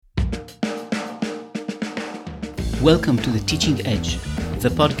Welcome to The Teaching Edge, the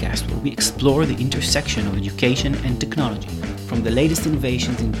podcast where we explore the intersection of education and technology, from the latest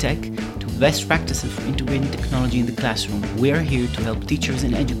innovations in tech to best practices for integrating technology in the classroom. We are here to help teachers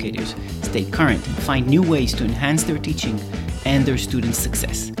and educators stay current and find new ways to enhance their teaching and their students'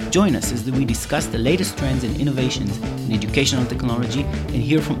 success. Join us as we discuss the latest trends and innovations in educational technology and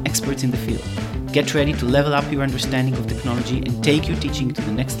hear from experts in the field. Get ready to level up your understanding of technology and take your teaching to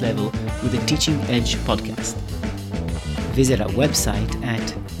the next level with the Teaching Edge podcast. Visit our website at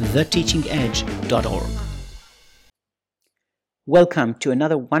theteachingedge.org. Welcome to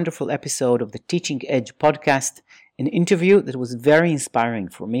another wonderful episode of the Teaching Edge podcast, an interview that was very inspiring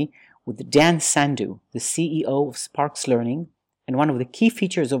for me with Dan Sandhu, the CEO of Sparx Learning. And one of the key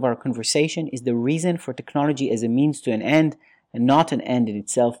features of our conversation is the reason for technology as a means to an end and not an end in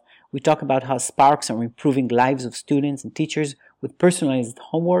itself. We talk about how Sparx are improving lives of students and teachers with personalized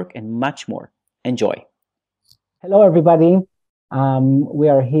homework and much more. Enjoy. Hello, everybody. We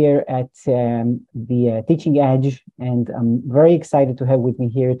are here at the Teaching Edge, and I'm very excited to have with me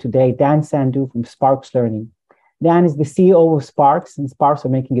here today Dan Sandhu from Sparx Learning. Dan is the CEO of Sparx, and Sparx are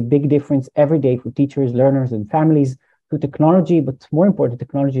making a big difference every day for teachers, learners, and families through technology, but more important,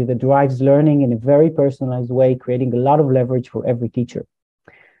 technology that drives learning in a very personalized way, creating a lot of leverage for every teacher.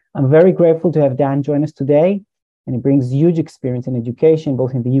 I'm very grateful to have Dan join us today, and he brings huge experience in education,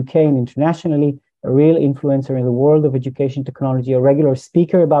 both in the UK and internationally, a real influencer in the world of education technology, a regular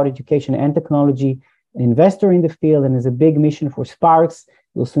speaker about education and technology, an investor in the field, and has a big mission for Sparx.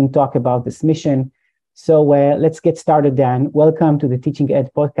 We'll soon talk about this mission. So let's get started, Dan. Welcome to the Teaching Ed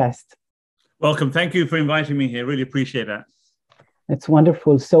podcast. Welcome. Thank you for inviting me here. Really appreciate that. That's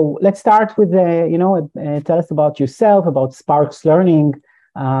wonderful. So let's start with, tell us about yourself, about Sparx Learning,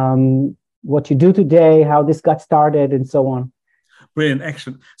 what you do today, how this got started, and so on. Brilliant,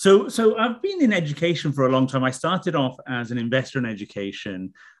 excellent. So I've been in education for a long time. I started off as an investor in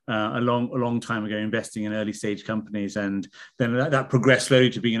education a long time ago, investing in early stage companies, and then that progressed slowly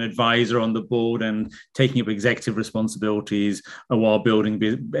to being an advisor on the board and taking up executive responsibilities while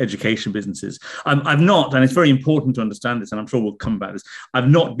building education businesses. I've not, and it's very important to understand this, and I'm sure we'll come back to this, I've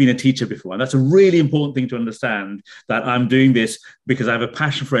not been a teacher before. And that's a really important thing to understand, that I'm doing this because I have a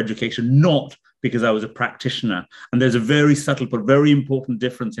passion for education, not because I was a practitioner. And there's a very subtle but very important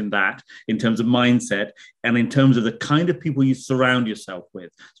difference in that, in terms of mindset and in terms of the kind of people you surround yourself with.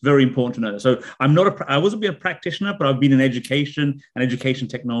 It's very important to know that. So I wasn't being a practitioner, but I've been in education and education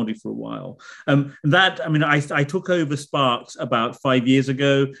technology for a while. I took over Sparx about 5 years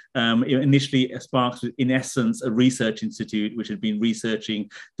ago. Initially, Sparx was in essence a research institute, which had been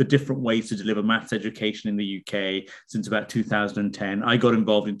researching the different ways to deliver maths education in the UK since about 2010. I got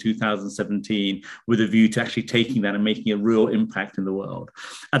involved in 2017 with a view to actually taking that and making a real impact in the world.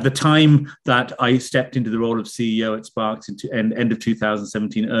 At the time that I stepped into the role of CEO at Sparx end of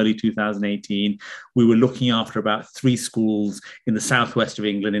 2017, early 2018, we were looking after about 3 schools in the southwest of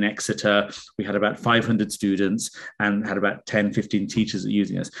England in Exeter. We had about 500 students and had about 10, 15 teachers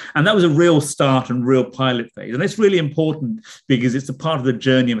using us. And that was a real start and real pilot phase. And it's really important because it's a part of the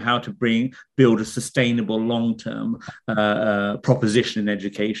journey of how to build a sustainable long-term proposition in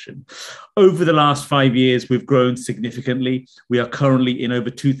education. Over the last 5 years, we've grown significantly. We are currently in over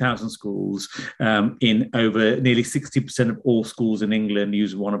 2,000 schools. In over nearly 60% of all schools in England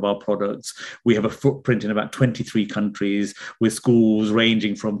use one of our products. We have a footprint in about 23 countries, with schools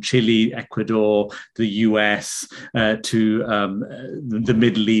ranging from Chile, Ecuador, the US, to the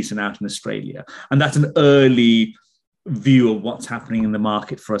Middle East and out in Australia. And that's an early view of what's happening in the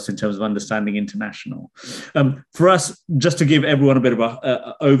market for us in terms of understanding international. For us, just to give everyone a bit of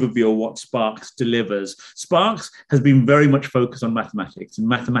an overview of what Sparx delivers, Sparx has been very much focused on mathematics, and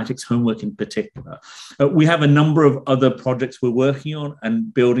mathematics homework in particular. We have a number of other projects we're working on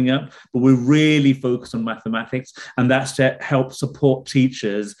and building up, but we're really focused on mathematics, and that's to help support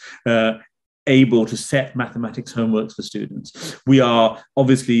teachers able to set mathematics homeworks for students. We are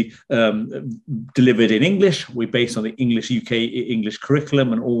obviously delivered in English. We're based on the UK English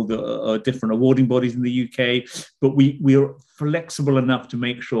curriculum and all the different awarding bodies in the UK, but we are flexible enough to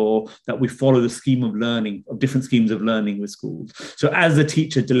make sure that we follow the scheme of learning, of different schemes of learning with schools. So as the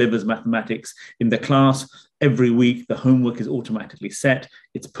teacher delivers mathematics in the class, every week the homework is automatically set.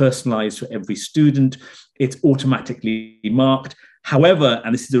 It's personalized for every student. It's automatically marked. However,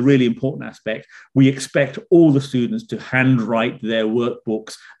 and this is a really important aspect, we expect all the students to handwrite their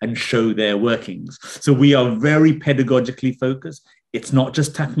workbooks and show their workings. So we are very pedagogically focused. It's not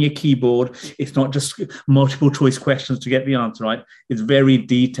just tapping a keyboard. It's not just multiple choice questions to get the answer right. It's very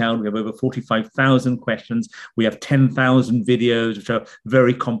detailed. We have over 45,000 questions. We have 10,000 videos, which are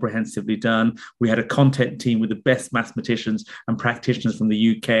very comprehensively done. We had a content team with the best mathematicians and practitioners from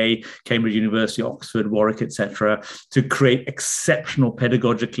the UK, Cambridge University, Oxford, Warwick, etc., to create exceptional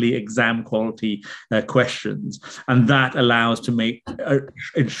pedagogically exam quality questions. And that allows to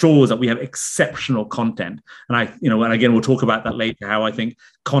ensures that we have exceptional content. And again, we'll talk about that later, how I think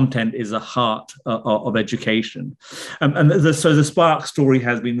content is the heart of education. So the Sparx story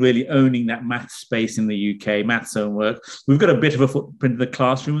has been really owning that maths space in the UK, maths homework. We've got a bit of a footprint in the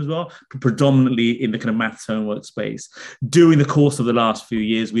classroom as well, predominantly in the kind of maths homework space. During the course of the last few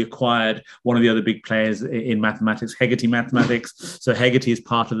years, we acquired one of the other big players in mathematics, Hegarty Mathematics. So Hegarty is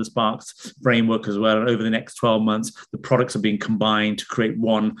part of the Sparx framework as well. And over the next 12 months, the products are being combined to create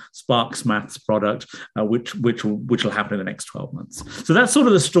one Sparx Maths product, which will happen in the next 12 months. So that's sort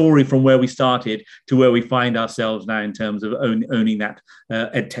of the story from where we started to where we find ourselves now in terms of owning that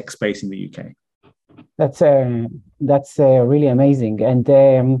ed tech space in the UK. That's really amazing. And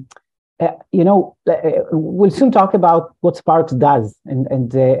we'll soon talk about what Sparx does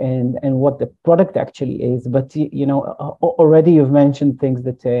and what the product actually is. But already you've mentioned things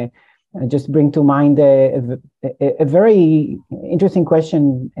that just bring to mind a very interesting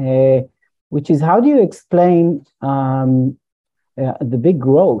question, which is, how do you explain the big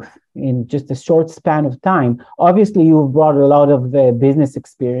growth in just a short span of time? Obviously, you've brought a lot of business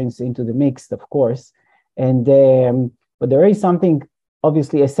experience into the mix, of course, and but there is something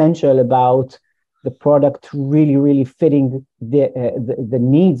obviously essential about the product really, really fitting the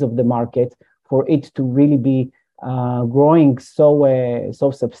needs of the market for it to really be growing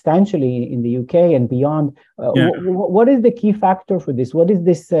so substantially in the UK and beyond. What is the key factor for this? What is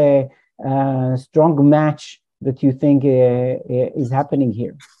this strong match that you think is happening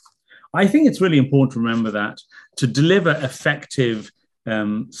here? I think it's really important to remember that to deliver effective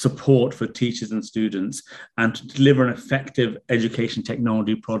support for teachers and students and to deliver an effective education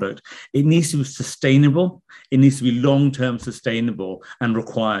technology product, it needs to be sustainable. It needs to be long-term sustainable and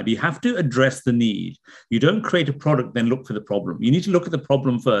required. You have to address the need. You don't create a product, then look for the problem. You need to look at the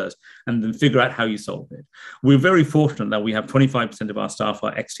problem first and then figure out how you solve it. We're very fortunate that we have 25% of our staff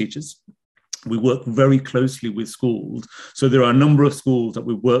are ex-teachers. We work very closely with schools. So there are a number of schools that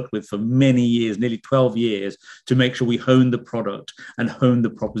we've worked with for many years, nearly 12 years, to make sure we hone the product and hone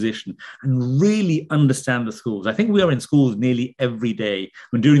the proposition and really understand the schools. I think we are in schools nearly every day.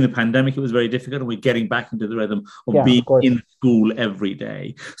 When during the pandemic, it was very difficult, and we're getting back into the rhythm of being in school every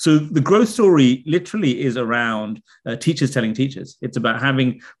day. So the growth story literally is around teachers telling teachers. It's about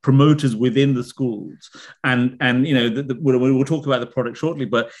having promoters within the schools. And we'll talk about the product shortly,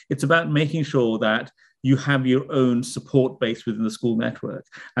 but it's about making sure that you have your own support base within the school network.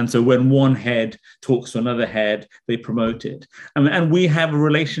 And so when one head talks to another head, they promote it. And we have a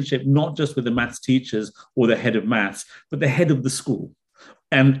relationship not just with the maths teachers or the head of maths, but the head of the school.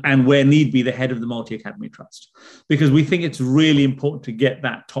 And where need be, the head of the multi-academy trust, because we think it's really important to get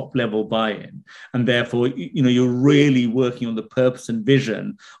that top level buy-in. And therefore, you're really working on the purpose and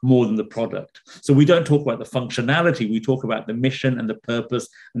vision more than the product. So we don't talk about the functionality, we talk about the mission and the purpose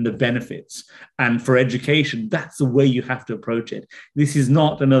and the benefits. And for education, that's the way you have to approach it. This is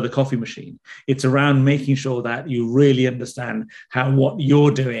not another coffee machine. It's around making sure that you really understand how what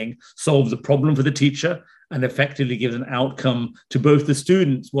you're doing solves a problem for the teacher and effectively gives an outcome to both the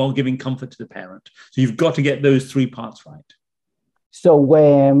students while giving comfort to the parent. So you've got to get those three parts right. So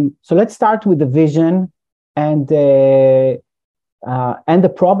let's start with the vision and the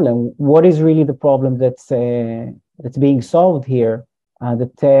problem. What is really the problem that's being solved here?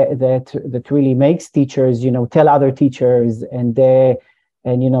 That really makes teachers, tell other teachers and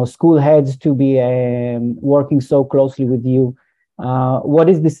school heads to be working so closely with you. What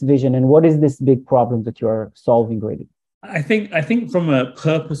is this vision and what is this big problem that you're solving, really? I think from a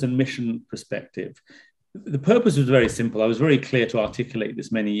purpose and mission perspective, the purpose was very simple. I was very clear to articulate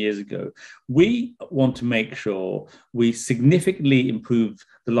this many years ago. We want to make sure we significantly improve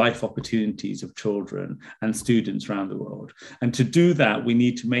the life opportunities of children and students around the world. And to do that, we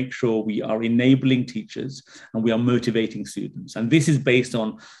need to make sure we are enabling teachers and we are motivating students. And this is based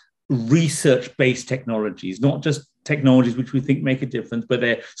on research-based technologies, not just technologies which we think make a difference, but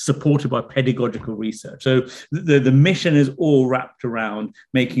they're supported by pedagogical research. So the mission is all wrapped around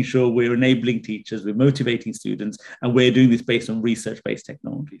making sure we're enabling teachers, we're motivating students, and we're doing this based on research-based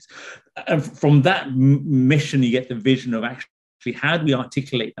technologies. And from that mission, you get the vision of actually actually how do we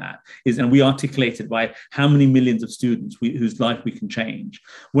articulate that and we articulate it by how many millions of students whose life we can change.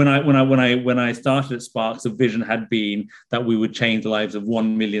 When I started at Sparx, the vision had been that we would change the lives of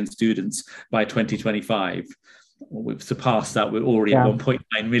 1 million students by 2025. We've surpassed that. We're already at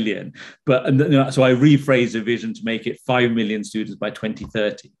 1.9 million. But so I rephrased the vision to make it 5 million students by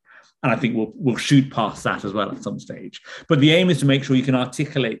 2030. And I think we'll shoot past that as well at some stage. But the aim is to make sure you can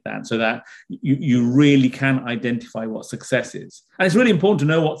articulate that so that you really can identify what success is. And it's really important to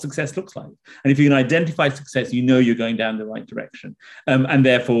know what success looks like. And if you can identify success, you know you're going down the right direction. And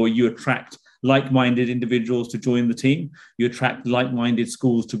therefore, you attract like-minded individuals to join the team. You attract like-minded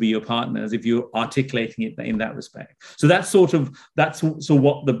schools to be your partners if you're articulating it in that respect. So that's what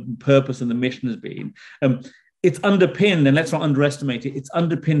the purpose and the mission has been. It's underpinned, and let's not underestimate it, it's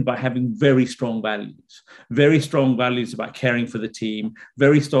underpinned by having very strong values about caring for the team,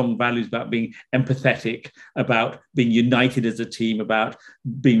 very strong values about being empathetic, about being united as a team, about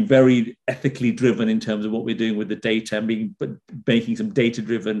being very ethically driven in terms of what we're doing with the data and making some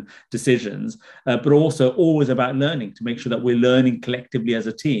data-driven decisions, but also always about learning to make sure that we're learning collectively as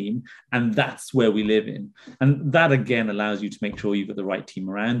a team, and that's where we live in. And that, again, allows you to make sure you've got the right team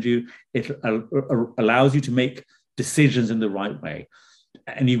around you. It allows you to make decisions in the right way.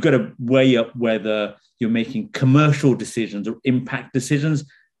 And you've got to weigh up whether you're making commercial decisions or impact decisions,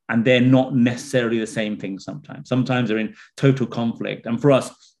 and they're not necessarily the same thing sometimes. Sometimes they're in total conflict. And for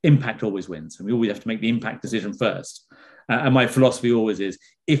us, impact always wins. And we always have to make the impact decision first. And my philosophy always is,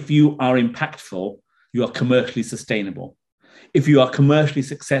 if you are impactful, you are commercially sustainable. If you are commercially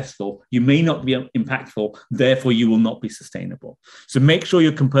successful, you may not be impactful, therefore you will not be sustainable. So make sure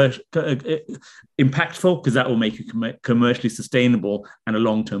you're impactful, because that will make you commercially sustainable and a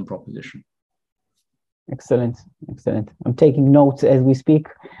long-term proposition. Excellent. I'm taking notes as we speak.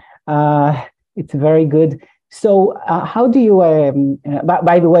 It's very good. So how do you,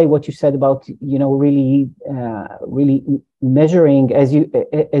 by the way, what you said about, really measuring as you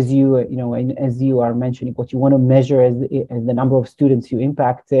are mentioning what you want to measure as the number of students you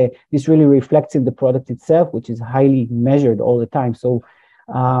impact, this really reflects in the product itself, which is highly measured all the time. So,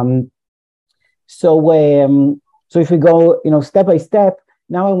 so if we go, step by step,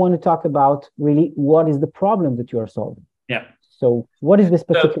 now I want to talk about really what is the problem that you are solving. Yeah. So what is this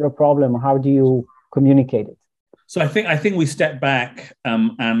particular problem? How do you communicate it? So I think we step back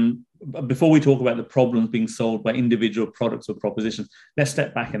and before we talk about the problems being solved by individual products or propositions, let's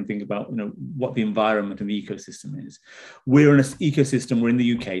step back and think about what the environment and the ecosystem is. We're in an ecosystem. We're in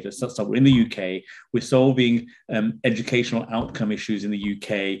the UK. We're in the UK. We're solving educational outcome issues in the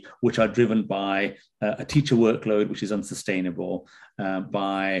UK, which are driven by a teacher workload which is unsustainable,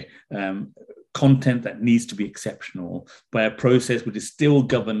 by content that needs to be exceptional, by a process which is still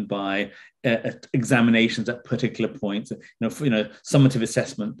governed by examinations at particular points, summative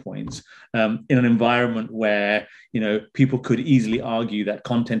assessment points, in an environment where people could easily argue that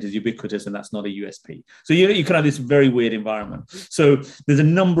content is ubiquitous and that's not a USP. So you can have this very weird environment. So there's a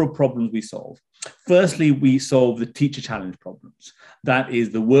number of problems we solve. Firstly, we solve the teacher challenge problems. That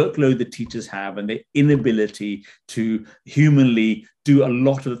is the workload that teachers have and their inability to humanly do a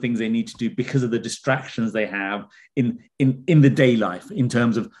lot of the things they need to do because of the distractions they have in the day life, in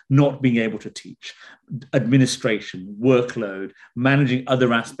terms of not being able to teach, administration, workload, managing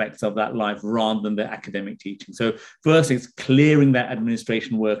other aspects of that life rather than the academic teaching. So first, it's clearing that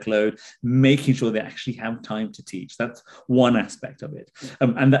administration workload, making sure they actually have time to teach. That's one aspect of it.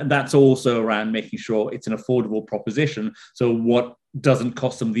 And that's also around making sure it's an affordable proposition. So what doesn't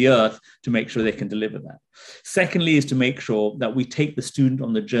cost them the earth to make sure they can deliver that. Secondly, is to make sure that we take the student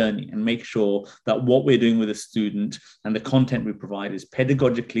on the journey and make sure that what we're doing with the student and the content we provide is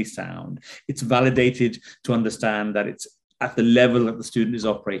pedagogically sound. It's validated to understand that it's at the level that the student is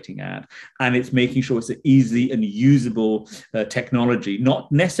operating at, and it's making sure it's an easy and usable technology, not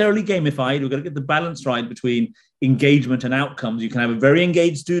necessarily gamified. We've got to get the balance right between engagement and outcomes. You can have a very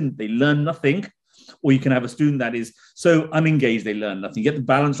engaged student, they learn nothing, or you can have a student that is so unengaged they learn nothing. You get the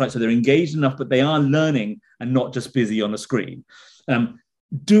balance right so they're engaged enough, but they are learning and not just busy on a screen.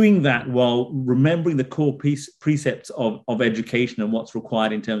 Doing that while remembering the core precepts of education and what's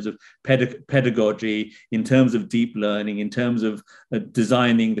required in terms of pedagogy, in terms of deep learning, in terms of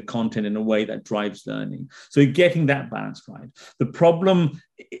designing the content in a way that drives learning. So getting that balance right. The problem,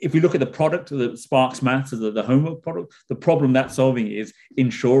 if you look at the product, the Sparx Maths, the homework product, the problem that's solving is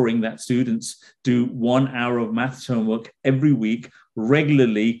ensuring that students do 1 hour of maths homework every week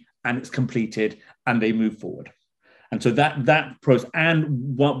regularly, and it's completed and they move forward. And so that process,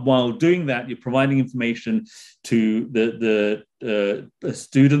 and while doing that, you're providing information to the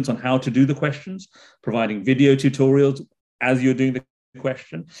students on how to do the questions, providing video tutorials, as you're doing the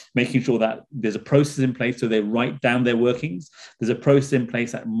question, making sure that there's a process in place so they write down their workings. There's a process in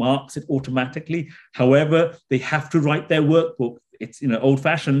place that marks it automatically. However, they have to write their workbook. It's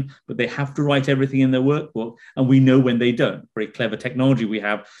old-fashioned, but they have to write everything in their workbook, and we know when they don't. Very clever technology we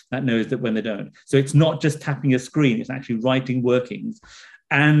have that knows that when they don't. So it's not just tapping a screen, it's actually writing workings.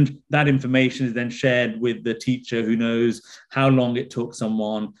 And that information is then shared with the teacher, who knows how long it took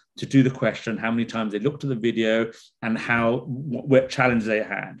someone to do the question, how many times they looked at the video, and what challenge they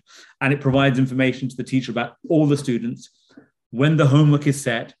had. And it provides information to the teacher about all the students, when the homework is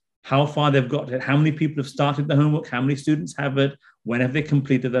set, how far they've got it, how many people have started the homework, how many students have it, when have they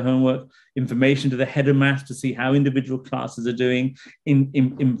completed the homework, information to the head of maths to see how individual classes are doing,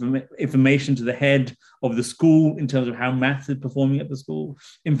 information to the head of the school in terms of how maths is performing at the school,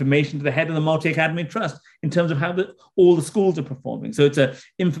 information to the head of the multi-academy trust in terms of how all the schools are performing. So it's an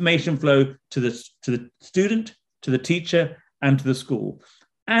information flow to the student, to the teacher, and to the school.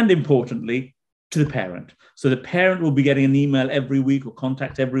 And importantly, to the parent. So the parent will be getting an email every week or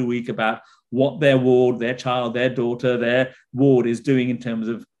contact every week about what their ward, their child, their daughter, their ward is doing in terms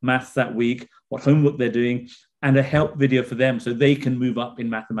of maths that week, what homework they're doing, and a help video for them so they can move up in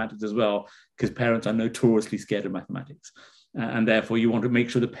mathematics as well, because parents are notoriously scared of mathematics. And therefore, you want to make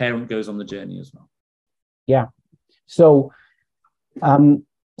sure the parent goes on the journey as well. Yeah. So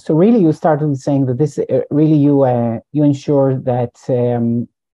really, you started with saying that this really you ensure that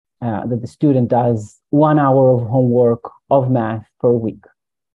that the student does 1 hour of homework of math per week.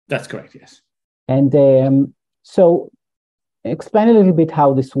 That's correct, yes. And so explain a little bit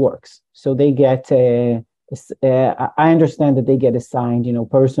how this works. So they get, I understand that they get assigned,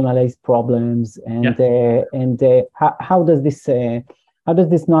 personalized problems, and how does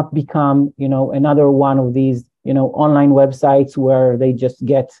this not become, another one of these, online websites where they just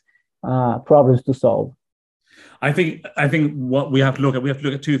get problems to solve? I think what we have to look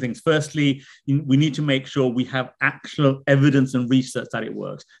at two things. Firstly, we need to make sure we have actual evidence and research that it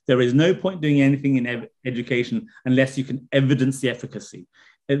works. There is no point doing anything in education unless you can evidence the efficacy.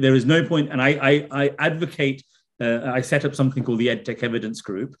 There is no point, and I advocate, I set up something called the EdTech Evidence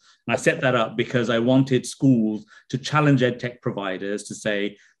Group. And I set that up because I wanted schools to challenge EdTech providers to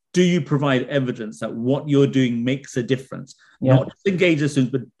say, do you provide evidence that what you're doing makes a difference? Yeah. Not just engage the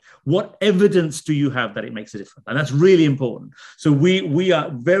students, but what evidence do you have that it makes a difference? And that's really important. So we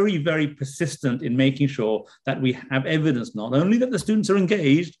are very, very persistent in making sure that we have evidence, not only that the students are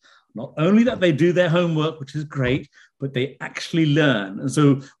engaged, not only that they do their homework, which is great, but they actually learn. And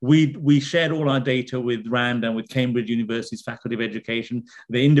so we shared all our data with RAND and with Cambridge University's Faculty of Education.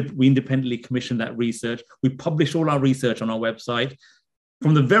 We independently commissioned that research. We published all our research on our website.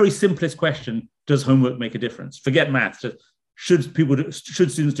 From the very simplest question, does homework make a difference? Forget maths. Should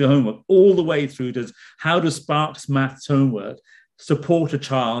students do homework, all the way through to how does Sparx Maths homework support a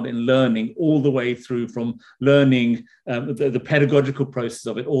child in learning, all the way through from learning the pedagogical process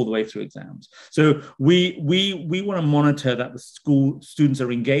of it all the way through exams. So we want to monitor that the school students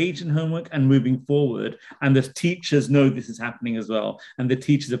are engaged in homework and moving forward, and the teachers know this is happening as well, and the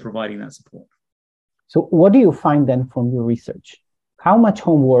teachers are providing that support. So what do you find then from your research? How much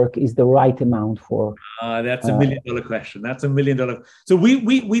homework is the right amount for? That's $1 million question. That's $1 million. So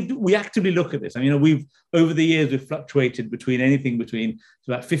we actively look at this. I mean, over the years we've fluctuated between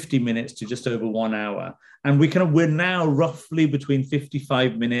about 50 minutes to just over 1 hour, and we're now roughly between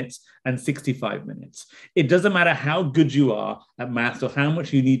 55 minutes and 65 minutes. It doesn't matter how good you are at maths or how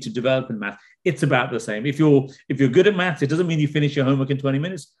much you need to develop in math. It's about the same. If you're good at maths, it doesn't mean you finish your homework in 20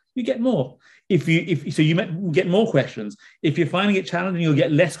 minutes. You get more. You might get more questions. If you're finding it challenging, you'll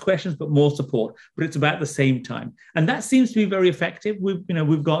get less questions but more support. But it's about the same time, and that seems to be very effective.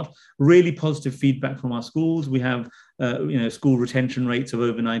 We've got really positive feedback from our schools. We have school retention rates of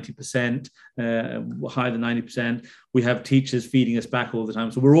over 90%, higher than 90%. We have teachers feeding us back all the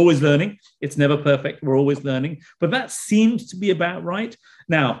time. So we're always learning. It's never perfect. We're always learning. But that seems to be about right.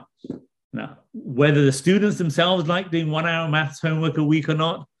 Now, whether the students themselves like doing 1 hour maths homework a week or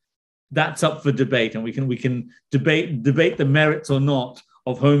not, that's up for debate, and we can debate the merits or not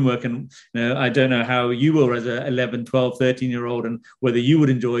of homework. And I don't know how you will as a 11, 12, 13-year-old, and whether you would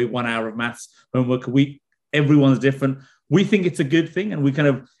enjoy 1 hour of maths homework a week. Everyone's different. We think it's a good thing, and we kind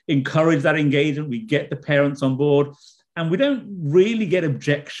of encourage that engagement. We get the parents on board, and we don't really get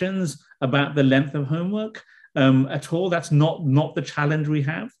objections about the length of homework at all. That's not the challenge we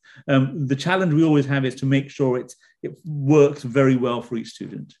have. The challenge we always have is to make sure it works very well for each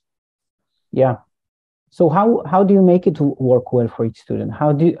student. Yeah. So how do you make it work well for each student?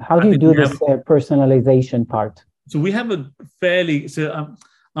 How do you do this personalization part? So we have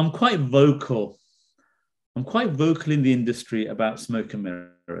I'm quite vocal I'm quite vocal in the industry about smoke and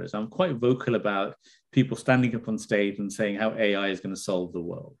mirrors. I'm quite vocal about people standing up on stage and saying how AI is going to solve the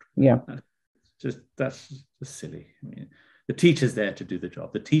world. Yeah. That's just silly. I mean, the teacher's there to do the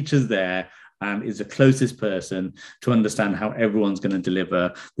job. The teacher's there and is the closest person to understand how everyone's going to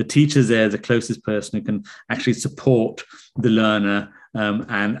deliver. The teacher's there, the closest person who can actually support the learner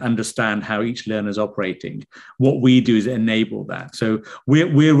and understand how each learner is operating. What we do is enable that. So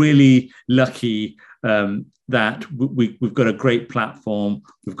we're really lucky that we've got a great platform,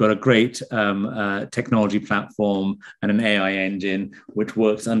 we've got a great technology platform and an AI engine which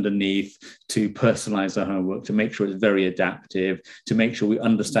works underneath to personalize our homework, to make sure it's very adaptive, to make sure we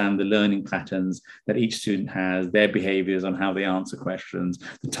understand the learning patterns that each student has, their behaviors on how they answer questions,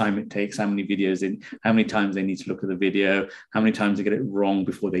 the time it takes, how many videos, how many times they need to look at the video, how many times they get it wrong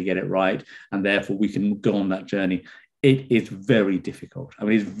before they get it right, and therefore we can go on that journey. It is very difficult. I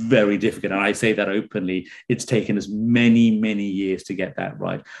mean, it's very difficult. And I say that openly. It's taken us many, many years to get that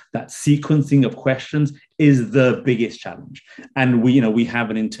right. That sequencing of questions is the biggest challenge. And we have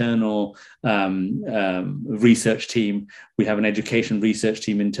an internal research team. We have an education research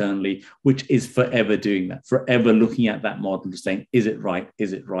team internally, which is forever doing that, forever looking at that model and saying, is it right?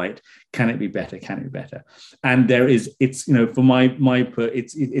 Is it right? Can it be better? Can it be better? And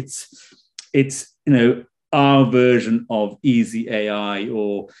it's our version of easy AI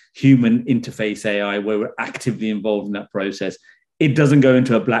or human interface AI, where we're actively involved in that process. It doesn't go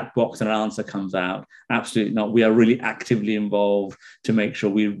into a black box and an answer comes out. Absolutely not. We are really actively involved to make sure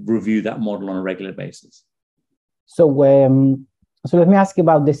we review that model on a regular basis. So let me ask you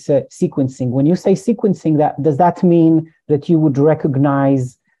about this sequencing. When you say sequencing, does that mean that you would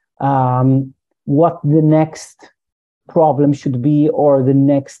recognize what the next problem should be, or the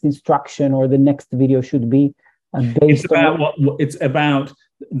next instruction, or the next video should be based it's about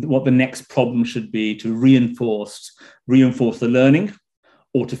what the next problem should be to reinforce the learning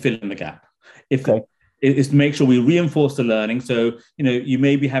or to fill in the gap. It's to make sure we reinforce the learning. So, you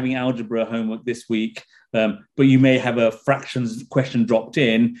may be having algebra homework this week, but you may have a fractions question dropped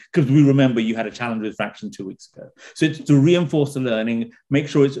in because we remember you had a challenge with fractions 2 weeks ago. So it's to reinforce the learning, make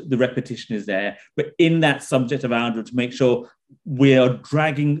sure the repetition is there, but in that subject of algebra, to make sure we are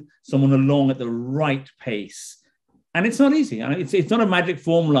dragging someone along at the right pace. And it's not easy. It's not a magic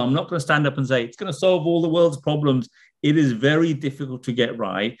formula. I'm not going to stand up and say it's going to solve all the world's problems. It is very difficult to get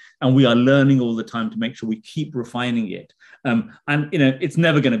right. And we are learning all the time to make sure we keep refining it. It's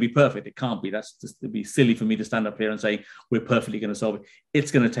never going to be perfect. It can't be. It'd be silly for me to stand up here and say we're perfectly going to solve it.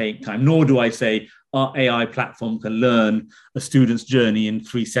 It's going to take time. Nor do I say our AI platform can learn a student's journey in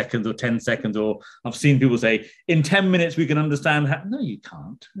 3 seconds or 10 seconds. Or I've seen people say in 10 minutes we can understand how. No, you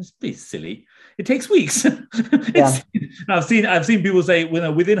can't. It's a bit silly. It takes weeks. I've seen people say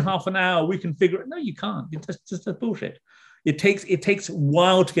within half an hour we can figure it. No, you can't. It's just bullshit. It takes a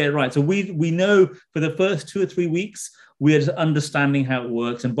while to get it right. So we know for the first 2 or 3 weeks we're understanding how it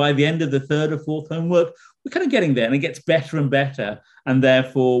works, and by the end of the third or fourth homework we're kind of getting there, and it gets better and better, and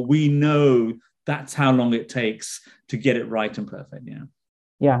therefore we know that's how long it takes to get it right and perfect.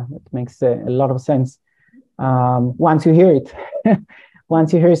 Yeah, it makes a lot of sense once you hear it.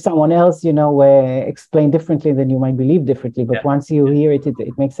 Once you hear someone else, explain differently, then you might believe differently. But once you hear it,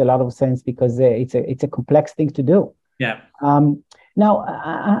 it makes a lot of sense because it's a complex thing to do. Yeah.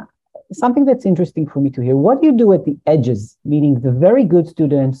 Now, something that's interesting for me to hear: what do you do at the edges, meaning the very good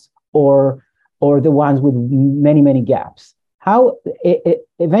students or the ones with many, many gaps? How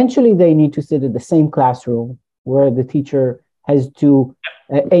eventually they need to sit in the same classroom where the teacher has to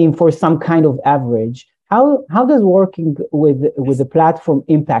aim for some kind of average. How does working with the platform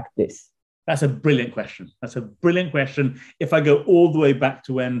impact this? That's a brilliant question. If I go all the way back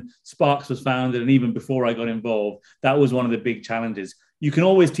to when Sparx was founded and even before I got involved, that was one of the big challenges. You can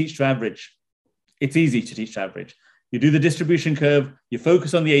always teach to average. It's easy to teach to average. You do the distribution curve, you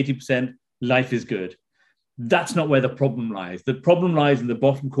focus on the 80%, life is good. That's not where the problem lies. The problem lies in the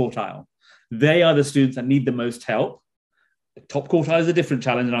bottom quartile. They are the students that need the most help. The top quartile is a different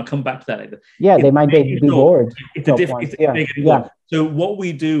challenge, and I'll come back to that later. Yeah, they might be bored. So what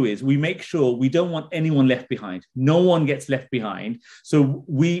we do is we make sure we don't want anyone left behind. No one gets left behind. So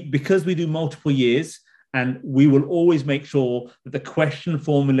because we do multiple years, and we will always make sure that the question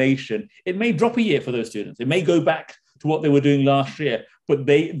formulation, it may drop a year for those students. It may go back to what they were doing last year, but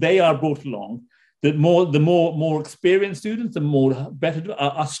they are brought along. The more experienced students, the more better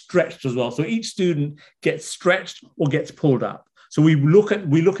are stretched as well. So each student gets stretched or gets pulled up. So we look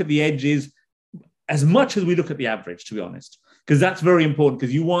at the edges as much as we look at the average, to be honest. because that's very important,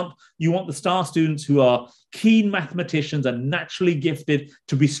 because you want the star students who are keen mathematicians and naturally gifted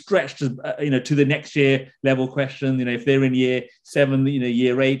to be stretched to the next year level question. If they're in year 7,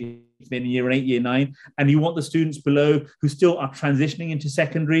 year 8, if they're in year 8, year 9, and you want the students below who still are transitioning into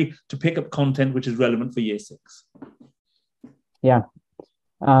secondary to pick up content which is relevant for year 6. Yeah.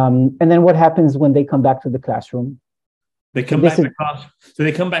 And then what happens when they come back to the classroom? They come back to the class. So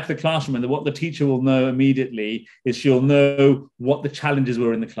they come back to the classroom, and what the teacher will know immediately is she'll know what the challenges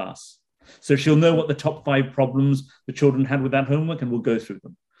were in the class. So she'll know what the top 5 problems the children had with that homework, and we'll go through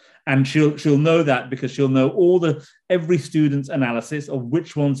them. And she'll know that because she'll know every student's analysis of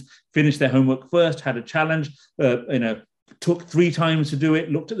which ones finished their homework first, had a challenge, took 3 times to do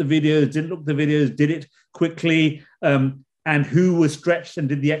it, looked at the videos, didn't look at the videos, did it quickly, and who was stretched and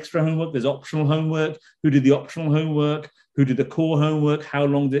did the extra homework. There's optional homework, who did the optional homework, who did the core homework, how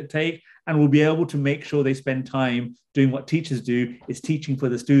long did it take, and we'll be able to make sure they spend time doing what teachers do, is teaching for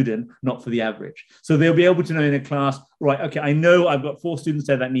the student, not for the average. So they'll be able to know in a class, right, okay, I know I've got 4 students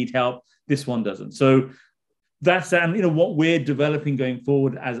there that need help, this one doesn't. So that's, what we're developing going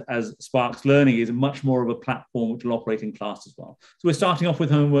forward as Sparx Learning is much more of a platform which will operate in class as well. So we're starting off with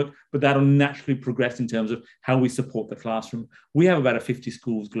homework, but that'll naturally progress in terms of how we support the classroom. We have about 50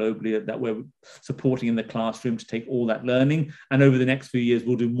 schools globally that we're supporting in the classroom to take all that learning. And over the next few years,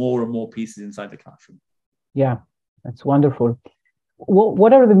 we'll do more and more pieces inside the classroom. Yeah, that's wonderful.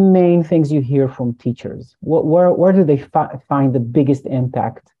 What are the main things you hear from teachers? Where do they find the biggest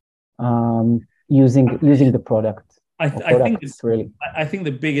impact using the product? I think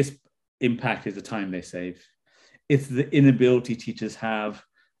the biggest impact is the time they save. It's the inability teachers have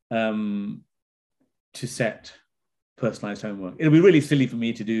to set personalized homework. It'll be really silly for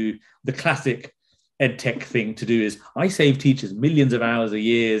me to do the classic ed tech thing to do is I save teachers millions of hours a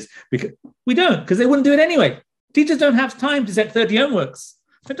year because they wouldn't do it anyway. Teachers don't have time to set 30 homeworks.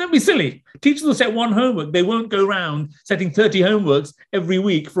 So don't be silly. Teachers will set 1 homework. They won't go around setting 30 homeworks every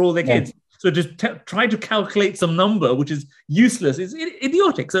week for all their kids. So just try to calculate some number, which is useless. It's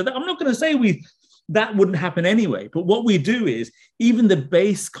idiotic. So I'm not going to say that wouldn't happen anyway. But what we do is even the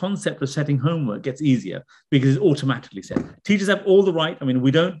base concept of setting homework gets easier because it's automatically set. Teachers have all the right.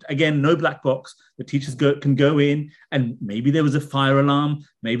 We don't, again, no black box. The teachers can go in and maybe there was a fire alarm.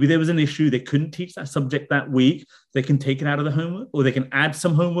 Maybe there was an issue. They couldn't teach that subject that week. They can take it out of the homework or they can add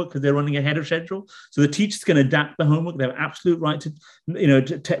some homework because they're running ahead of schedule. So the teachers can adapt the homework. They have absolute right to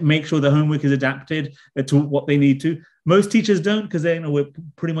make sure the homework is adapted to what they need to. Most teachers don't because we're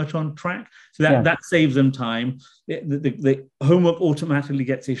pretty much on track. So that saves them time. The homework automatically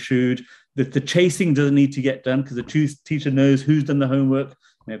gets issued. The chasing doesn't need to get done because the teacher knows who's done the homework.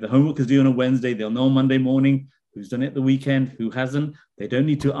 And if the homework is due on a Wednesday, they'll know on Monday morning who's done it the weekend, who hasn't. They don't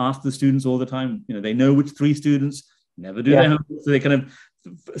need to ask the students all the time. They know which 3 students never do their homework. So they kind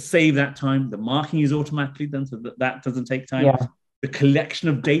of save that time. The marking is automatically done so that doesn't take time. Yeah. The collection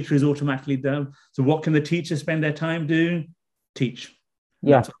of data is automatically done. So what can the teachers spend their time doing? Teach.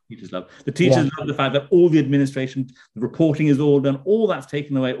 Yeah. That's what teachers love. The teachers love the fact that all the administration, the reporting is all done, all that's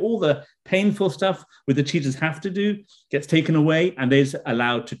taken away, all the painful stuff which the teachers have to do gets taken away and they're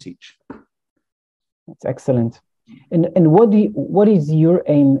allowed to teach. That's excellent. And what is your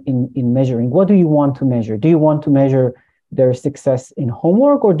aim in measuring? What do you want to measure? Do you want to measure their success in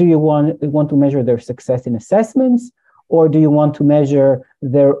homework, or do you want to measure their success in assessments? Or do you want to measure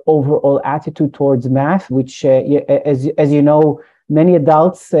their overall attitude towards math, which, as you know, many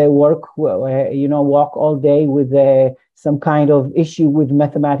adults walk all day with some kind of issue with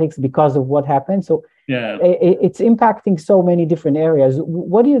mathematics because of what happened. So it's impacting so many different areas.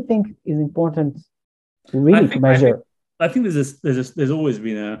 What do you think is important really to measure? I think there's always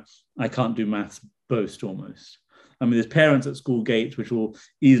been a I can't do maths boast almost. There's parents at school gates which will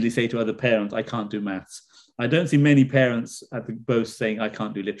easily say to other parents, I can't do maths. I don't see many parents at the boast saying, I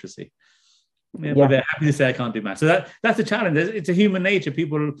can't do literacy. But they're happy to say, I can't do maths. So that's a challenge. It's a human nature.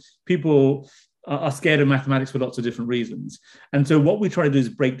 People are scared of mathematics for lots of different reasons. And so what we try to do is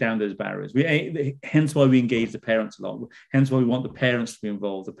break down those barriers. Hence why we engage the parents a lot. Hence why we want the parents to be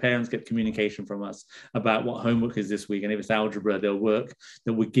involved. The parents get communication from us about what homework is this week. And if it's algebra, they'll work,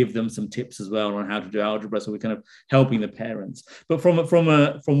 that we give them some tips as well on how to do algebra. So we're kind of helping the parents. But from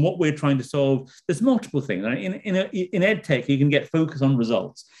what we're trying to solve, there's multiple things. In ed tech, you can get focused on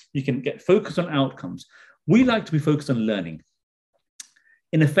results. You can get focused on outcomes. We like to be focused on learning.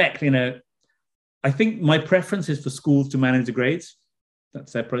 In effect, I think my preference is for schools to manage the grades.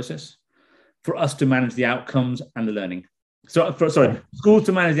 That's their process. For us to manage the outcomes and the learning. Schools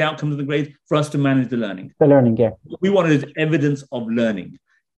to manage the outcomes and the grades, for us to manage the learning. The learning, yeah. What we wanted is evidence of learning.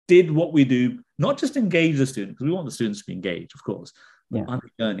 did what we do, not just engage the student, because we want the students to be engaged, of course, but are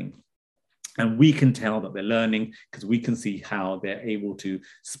they learning? And we can tell that they're learning because we can see how they're able to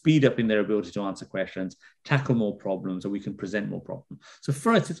speed up in their ability to answer questions, tackle more problems, or we can present more problems. So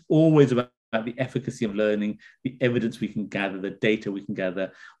for us, it's always about the efficacy of learning, the evidence we can gather, the data we can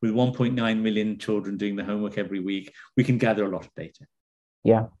gather. With 1.9 million children doing the homework every week, we can gather a lot of data.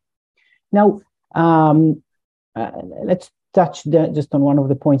 Yeah. Now, let's touch just on one of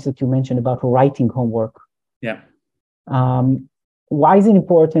the points that you mentioned about writing homework. Yeah. Why is it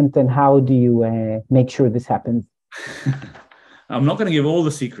important, and how do you make sure this happens? I'm not going to give all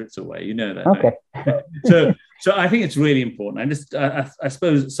the secrets away. You know that. Okay. So I think it's really important. I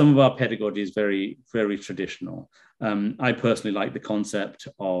suppose some of our pedagogy is very, very traditional. I personally like the concept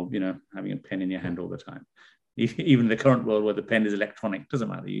of, having a pen in your hand all the time. Even in the current world where the pen is electronic, doesn't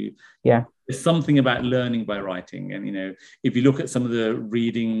matter. There's something about learning by writing. And, if you look at some of the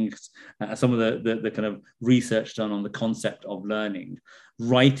readings, some of the kind of research done on the concept of learning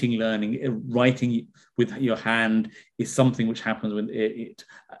with your hand is something which happens when it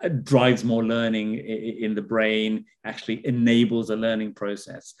drives more learning in the brain, actually enables a learning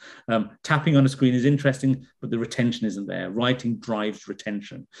process. Tapping on a screen is interesting, but the retention isn't there. Writing drives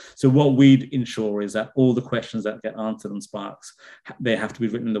retention. So what we'd ensure is that all the questions that get answered on Sparx, they have to be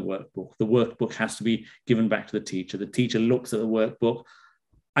written in the workbook. The workbook has to be given back to the teacher. The teacher looks at the workbook.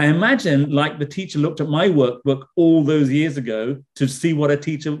 I imagine like the teacher looked at my workbook all those years ago to see what a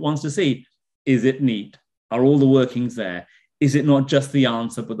teacher wants to see. Is it neat? Are all the workings there? Is it not just the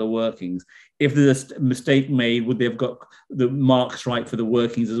answer, but the workings? If there's a mistake made, would they have got the marks right for the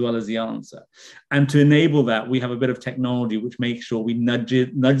workings as well as the answer? And to enable that, we have a bit of technology which makes sure we nudge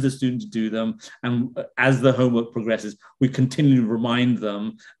the students to do them. And as the homework progresses, we continually remind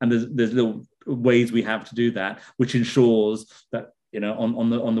them. And there's little ways we have to do that, which ensures that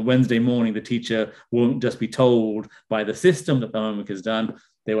on the Wednesday morning, the teacher won't just be told by the system that the homework is done.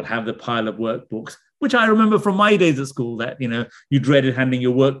 They will have the pile of workbooks, which I remember from my days at school that, you dreaded handing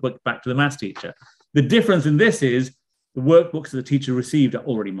your workbook back to the maths teacher. The difference in this is the workbooks that the teacher received are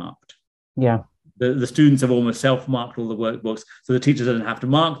already marked. Yeah. The students have almost self-marked all the workbooks, so the teacher doesn't have to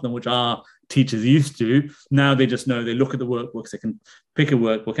mark them, which our teachers used to. Now they just know, they look at the workbooks, they can pick a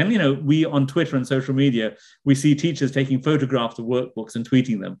workbook. And, we on Twitter and social media, we see teachers taking photographs of workbooks and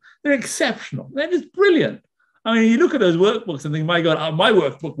tweeting them. They're exceptional. They're just brilliant. I mean, you look at those workbooks and think, my God, my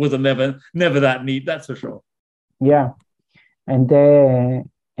workbook was never that neat, that's for sure. Yeah. And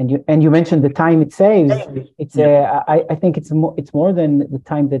you mentioned the time it saves. It's I think it's more than the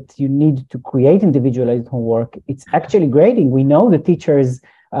time that you need to create individualized homework. It's actually grading. We know the teachers,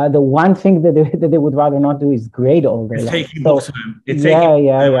 the one thing that they would rather not do is grade all day. It's taking books home. I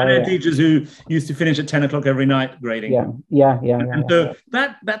know teachers who used to finish at 10 o'clock every night grading. And so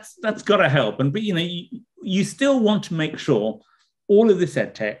that's got to help. But you still want to make sure all of this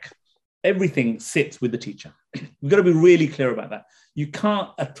ed tech, everything sits with the teacher. We've got to be really clear about that. You can't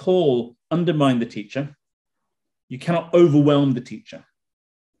at all undermine the teacher. You cannot overwhelm the teacher.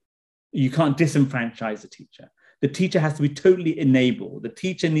 You can't disenfranchise the teacher. The teacher has to be totally enabled. The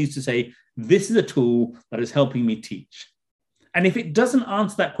teacher needs to say, this is a tool that is helping me teach. And if it doesn't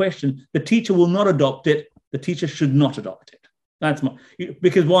answer that question, the teacher will not adopt it. The teacher should not adopt it.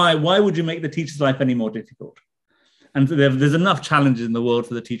 Because why? Why would you make the teacher's life any more difficult? And there's enough challenges in the world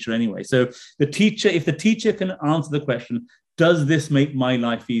for the teacher anyway. So if the teacher can answer the question, does this make my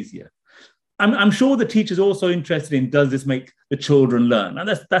life easier? I'm sure the teacher's also interested in, does this make the children learn? And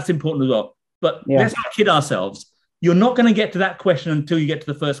that's important as well. But let's not kid ourselves. You're not going to get to that question until you get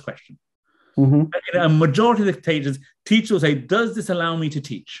to the first question. Mm-hmm. A majority of the teachers will say, does this allow me to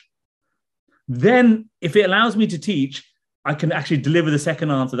teach? Then if it allows me to teach, I can actually deliver the second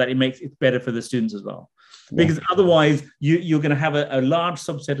answer that it makes it better for the students as well. Because otherwise you're going to have a large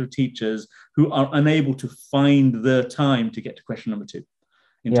subset of teachers who are unable to find the time to get to question number 2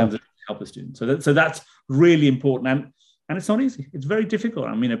 in terms of help the students. So that's really important. And it's not easy. It's very difficult.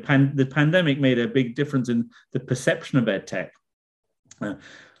 I mean, the pandemic made a big difference in the perception of ed tech.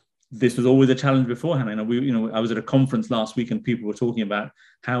 This was always a challenge beforehand. I was at a conference last week and people were talking about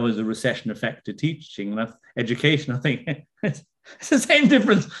how has the recession affected teaching and education. I think it's the same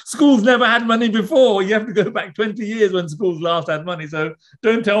difference. Schools never had money before. You have to go back 20 years when schools last had money. So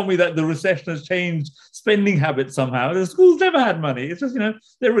don't tell me that the recession has changed spending habits somehow. The schools never had money. It's just,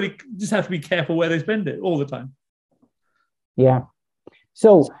 they really just have to be careful where they spend it all the time. Yeah.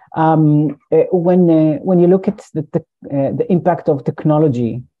 So when you look at the impact of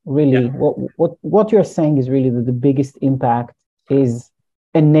technology, really, what you're saying is really that the biggest impact is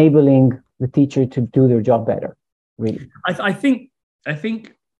enabling the teacher to do their job better. Really, I think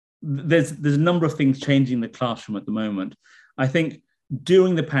there's a number of things changing in the classroom at the moment. I think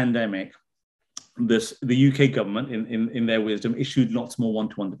during the pandemic, the UK government, in their wisdom, issued lots more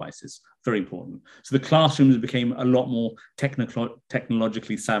one-to-one devices. Very important. So the classrooms became a lot more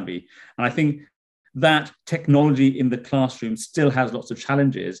technologically savvy. And I think that technology in the classroom still has lots of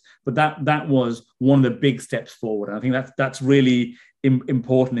challenges, but that was one of the big steps forward. And I think that's really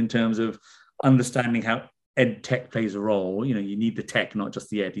important in terms of understanding how ed tech plays a role. You know, you need the tech, not just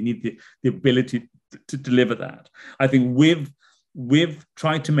the ed. You need the ability to deliver that. I think we've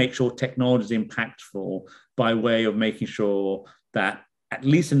tried to make sure technology is impactful by way of making sure that at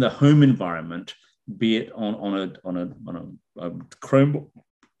least in the home environment, be it on a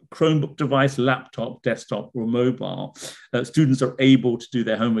Chromebook device, laptop, desktop, or mobile, students are able to do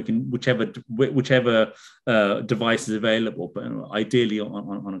their homework in whichever device is available, but ideally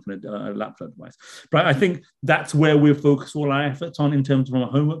on a laptop device. But I think that's where we'll focus all our efforts on in terms of from a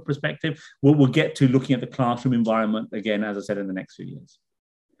homework perspective. We'll get to looking at the classroom environment again, as I said, in the next few years.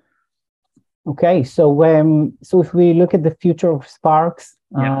 Okay, so if we look at the future of Sparx,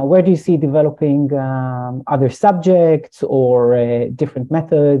 where do you see developing other subjects or different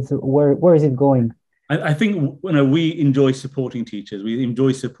methods? Where is it going? I think we enjoy supporting teachers. We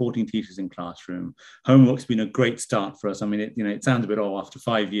enjoy supporting teachers in classroom. Homework's been a great start for us. I mean, it sounds a bit after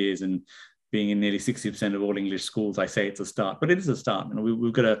 5 years and being in nearly 60% of all English schools, I say it's a start, but it is a start.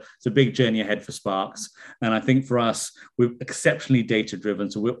 We've got it's a big journey ahead for Sparx. And I think for us, we're exceptionally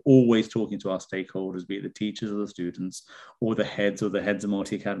data-driven. So we're always talking to our stakeholders, be it the teachers or the students or the heads of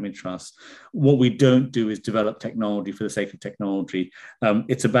multi-academy trusts. What we don't do is develop technology for the sake of technology.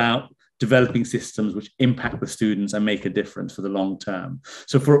 It's about developing systems which impact the students and make a difference for the long term.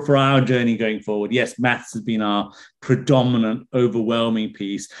 So for our journey going forward, yes, maths has been our predominant, overwhelming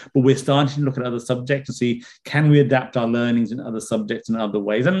piece, but we're starting to look at other subjects and see, can we adapt our learnings in other subjects in other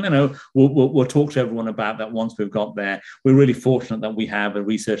ways? And we'll talk to everyone about that once we've got there. We're really fortunate that we have a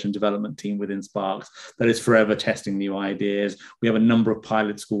research and development team within Sparx that is forever testing new ideas. We have a number of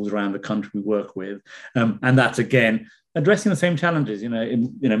pilot schools around the country we work with, and that's again addressing the same challenges,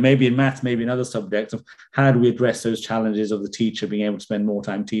 maybe in maths, maybe in other subjects, of how do we address those challenges of the teacher being able to spend more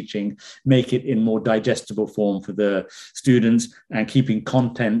time teaching, make it in more digestible form for the students, and keeping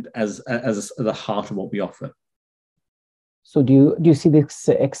content as the heart of what we offer. So do you see this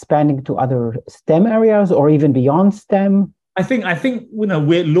expanding to other STEM areas or even beyond STEM? I think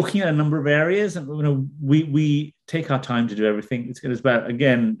we're looking at a number of areas, and we take our time to do everything. It's about,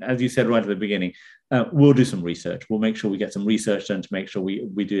 again, as you said right at the beginning, we'll do some research. We'll make sure we get some research done to make sure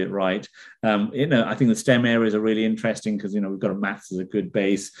we do it right. I think the STEM areas are really interesting because we've got maths as a good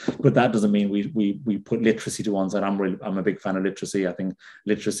base, but that doesn't mean we put literacy to one side. I'm a big fan of literacy. I think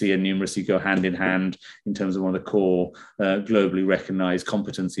literacy and numeracy go hand in hand in terms of one of the core globally recognized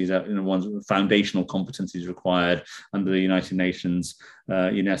competencies, ones of the foundational competencies required under the United Nations,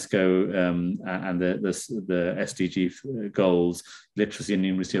 UNESCO, and the SDG goals. Literacy and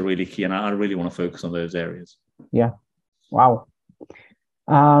numeracy are really key, and I really want to focus on those areas. Yeah. Wow.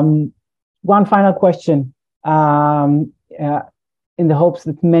 One final question. In the hopes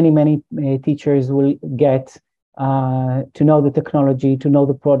that many teachers will get to know the technology, to know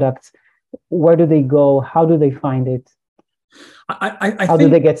the products, where do they go? How do they find it? How do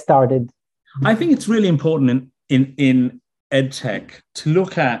they get started? I think it's really important in EdTech to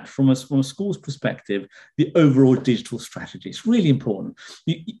look at, from a school's perspective, the overall digital strategy. It's really important.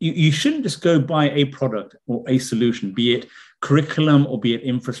 You shouldn't just go buy a product or a solution, be it curriculum or be it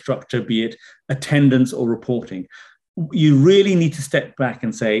infrastructure, be it attendance or reporting. You really need to step back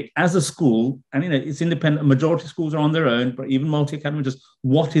and say, as a school, and it's independent, a majority of schools are on their own, but even multi-academy, just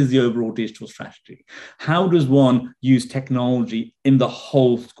what is the overall digital strategy? How does one use technology in the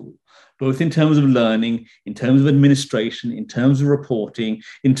whole school? Both in terms of learning, in terms of administration, in terms of reporting,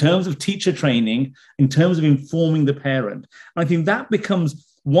 in terms of teacher training, in terms of informing the parent. And I think that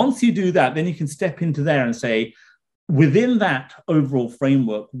becomes, once you do that, then you can step into there and say, within that overall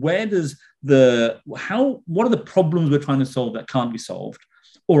framework, what are the problems we're trying to solve that can't be solved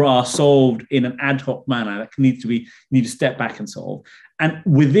or are solved in an ad hoc manner that need to step back and solve? And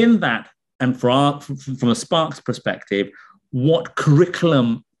within that, and from a Sparx perspective, what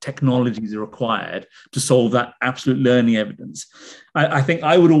curriculum technologies are required to solve that absolute learning evidence? I think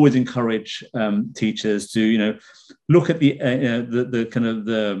I would always encourage teachers to look at the kind of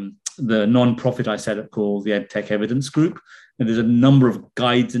the non-profit I set up called the EdTech Evidence Group, and there's a number of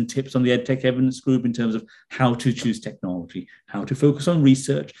guides and tips on the EdTech Evidence Group in terms of how to choose technology, how to focus on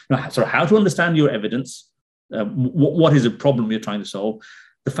research, how to understand your evidence, what is a problem you're trying to solve,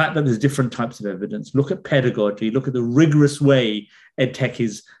 the fact that there's different types of evidence. Look at pedagogy, look at the rigorous way EdTech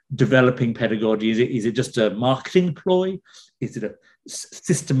is developing pedagogy. Is it just a marketing ploy? Is it a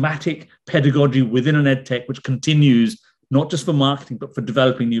systematic pedagogy within an EdTech which continues not just for marketing, but for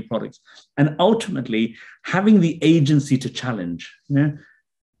developing new products? And ultimately, having the agency to challenge.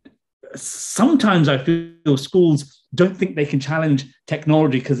 Sometimes I feel schools don't think they can challenge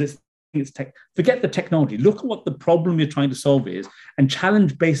technology because it's tech. Forget the technology. Look at what the problem you're trying to solve is and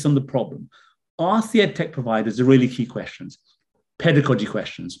challenge based on the problem. Ask the EdTech providers the really key questions. Pedagogy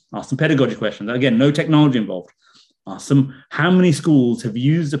questions. Ask them pedagogy questions. Again, no technology involved. Ask them how many schools have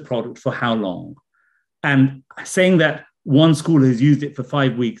used the product for how long. And saying that one school has used it for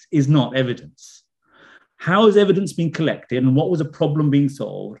 5 weeks is not evidence. How has evidence been collected and what was a problem being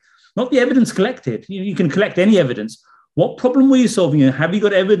solved? Not the evidence collected. You can collect any evidence. What problem were you solving and have you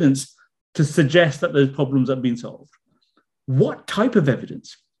got evidence to suggest that those problems have been solved? What type of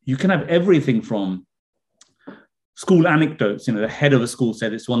evidence? You can have everything from school anecdotes, the head of a school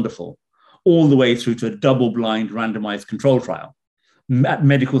said it's wonderful, all the way through to a double-blind randomized control trial at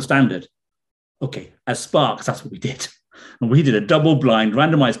medical standard. Okay, as Sparx, that's what we did. And we did a double-blind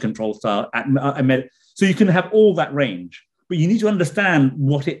randomized control trial so you can have all that range, but you need to understand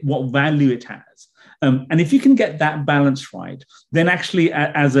what value it has. And if you can get that balance right, then actually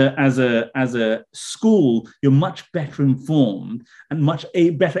as a school, you're much better informed and much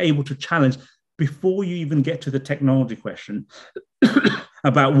better able to challenge before you even get to the technology question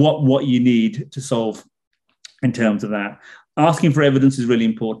about what you need to solve in terms of that. Asking for evidence is really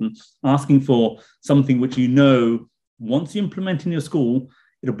important. Asking for something which once you implement in your school,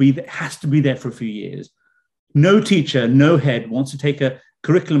 it has to be there for a few years. No teacher, no head wants to take a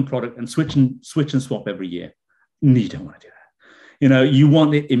curriculum product and switch and swap every year. You don't want to do that. You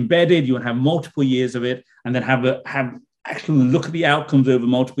want it embedded. You want to have multiple years of it, and then have actually look at the outcomes over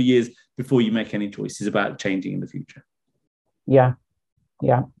multiple years before you make any choices about changing in the future. Yeah.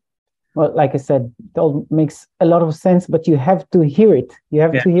 Well, like I said, it all makes a lot of sense, but you have to hear it. You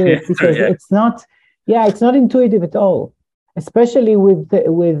have to hear it because it's not intuitive at all. Especially with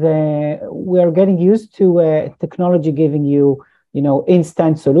we are getting used to technology giving you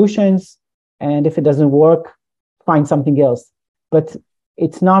instant solutions, and if it doesn't work, find something else. But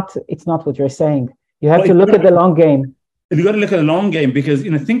it's not what you're saying. You have to look at the long game. You've got to look at the long game because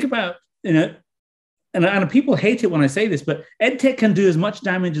think about and people hate it when I say this, but EdTech can do as much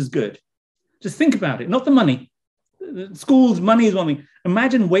damage as good. Just think about it. Not the money. Schools' money is one thing.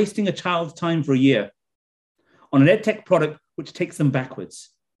 Imagine wasting a child's time for a year on an EdTech product which takes them backwards.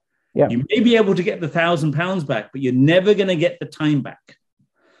 Yeah. You may be able to get the £1,000 back, but you're never going to get the time back.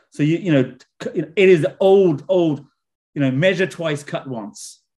 So it is the old measure twice, cut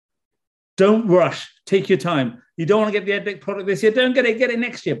once. Don't rush. Take your time. You don't want to get the EdTech product this year. Don't get it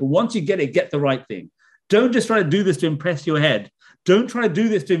next year. But once you get it, get the right thing. Don't just try to do this to impress your head. Don't try to do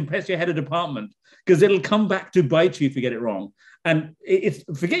this to impress your head of department, because it'll come back to bite you if you get it wrong. And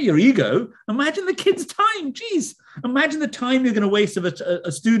forget your ego. Imagine the kid's time. Jeez. Imagine the time you're going to waste of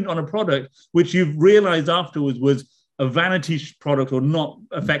a student on a product which you've realized afterwards was a vanity product or not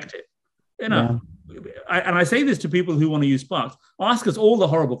effective. And I say this to people who want to use Sparx. Ask us all the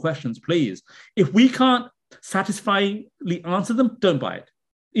horrible questions, please. If we can't satisfyingly answer them, don't buy it.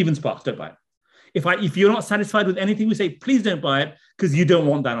 Even Sparx, don't buy it. If you're not satisfied with anything we say, please don't buy it, because you don't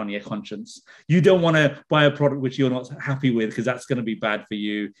want that on your conscience. You don't want to buy a product which you're not happy with, because that's going to be bad for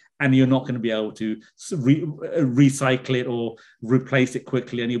you, and you're not going to be able to recycle it or replace it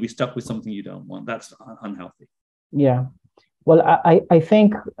quickly, and you'll be stuck with something you don't want. That's unhealthy. Yeah. Well, I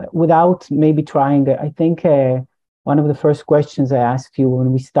think without maybe trying, I think one of the first questions I asked you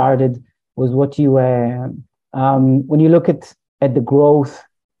when we started was what you, when you look at the growth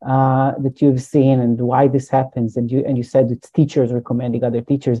that you've seen and why this happens, and you said it's teachers recommending other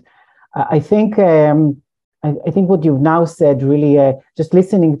teachers. I think what you've now said really, just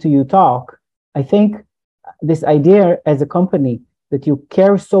listening to you talk, I think this idea as a company that you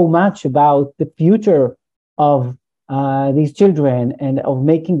care so much about the future of these children and of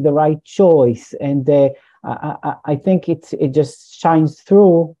making the right choice, and I think it just shines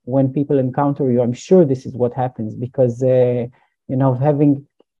through when people encounter you. I'm sure this is what happens because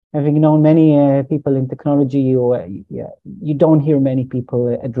having known many people in technology, you don't hear many people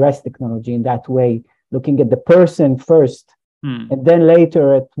address technology in that way, looking at the person first, and then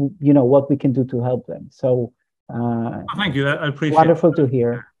later at what we can do to help them. So, thank you. I appreciate. Wonderful to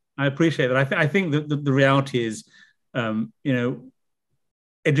hear. I appreciate that. I think that the reality is,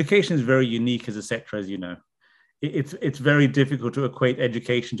 education is very unique as a sector, as you know. It's very difficult to equate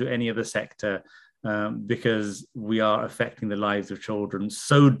education to any other sector. because we are affecting the lives of children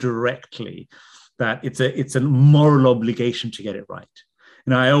so directly that it's a moral obligation to get it right.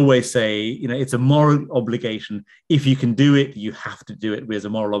 I always say, it's a moral obligation. If you can do it, you have to do it. There's a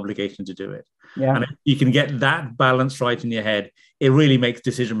moral obligation to do it. Yeah. And if you can get that balance right in your head, it really makes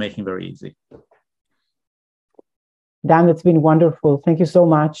decision making very easy. Dan, it's been wonderful. Thank you so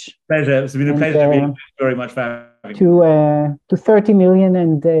much. Pleasure. It's been a pleasure to be here. Thank you very much for having me. To 30 million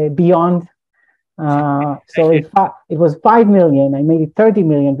and beyond. So it was 5 million. I made it 30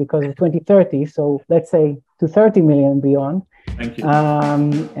 million because of 2030. So let's say to 30 million and beyond. Thank you.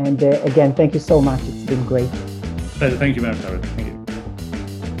 And again, thank you so much. It's been great. Pleasure. Thank you, Madam Tariq. Thank you.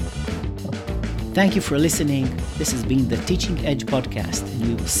 Thank you for listening. This has been the Teaching Edge podcast, and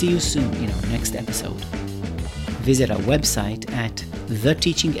we will see you soon in our next episode. Visit our website at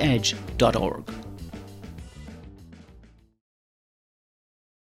theteachingedge.org.